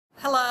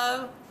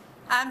Hello,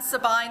 I'm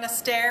Sabyna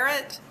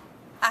Sterrett.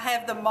 I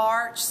have the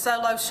March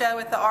solo show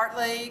at the Art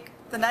League.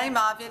 The name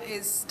of it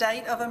is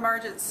State of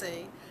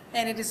Emergency,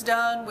 and it is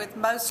done with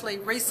mostly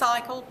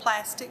recycled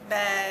plastic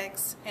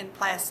bags and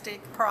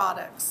plastic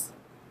products.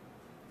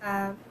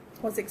 I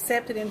was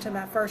accepted into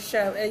my first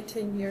show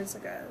 18 years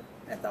ago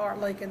at the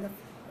Art League in the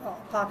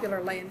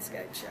popular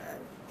landscape show.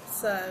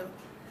 So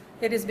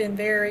it has been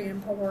very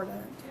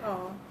important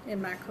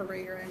in my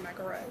career and my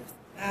growth.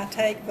 I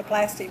take the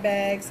plastic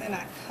bags and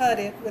I cut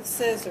it with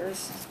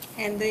scissors,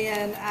 and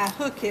then I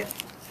hook it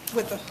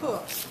with a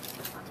hook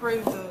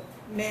through the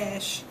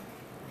mesh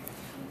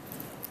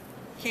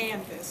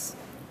canvas,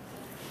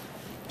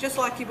 just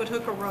like you would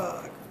hook a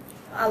rug.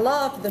 I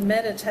love the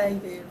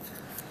meditative,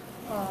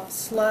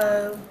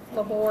 slow,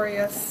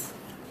 laborious,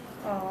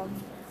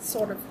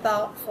 sort of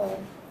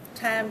thoughtful,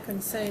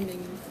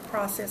 time-consuming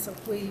process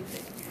of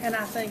weaving, and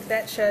I think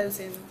that shows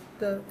in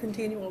the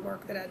continual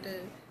work that I do.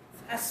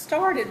 I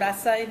started by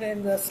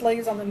saving the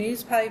sleeves on the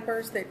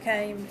newspapers that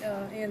came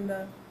in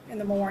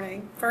the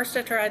morning. First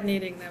I tried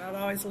knitting them.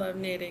 I've always loved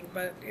knitting,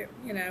 but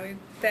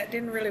that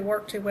didn't really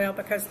work too well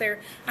because I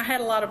had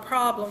a lot of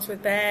problems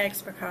with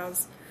bags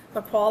because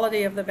the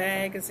quality of the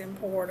bag is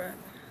important.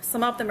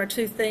 Some of them are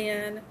too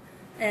thin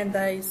and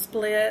they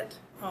split.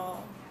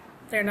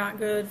 They're not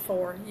good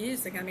for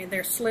using. I mean,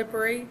 they're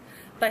slippery.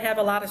 They have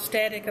a lot of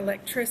static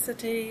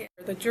electricity.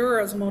 The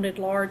jurors wanted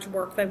large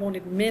work. They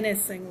wanted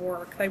menacing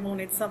work. They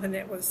wanted something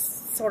that was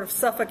sort of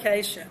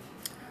suffocation.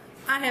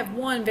 I have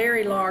one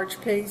very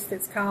large piece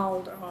that's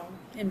called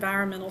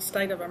Environmental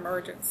State of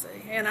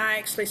Emergency, and I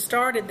actually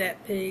started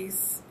that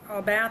piece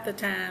about the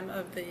time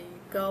of the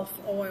Gulf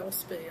oil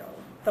spill.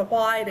 The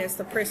white is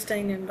the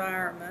pristine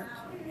environment,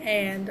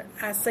 and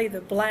I see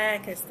the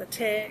black as the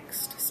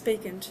text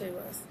speaking to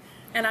us.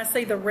 And I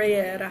see the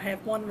red, I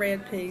have one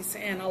red piece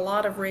and a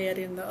lot of red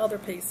in the other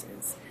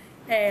pieces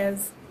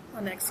as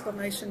an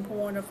exclamation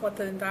point of what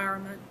the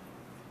environment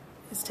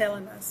is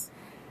telling us.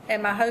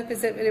 And my hope is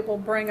that it will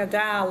bring a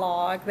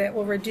dialogue that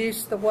will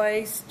reduce the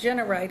waste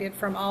generated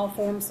from all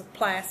forms of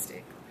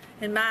plastic.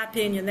 In my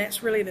opinion,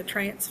 that's really the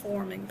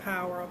transforming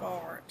power of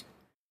art.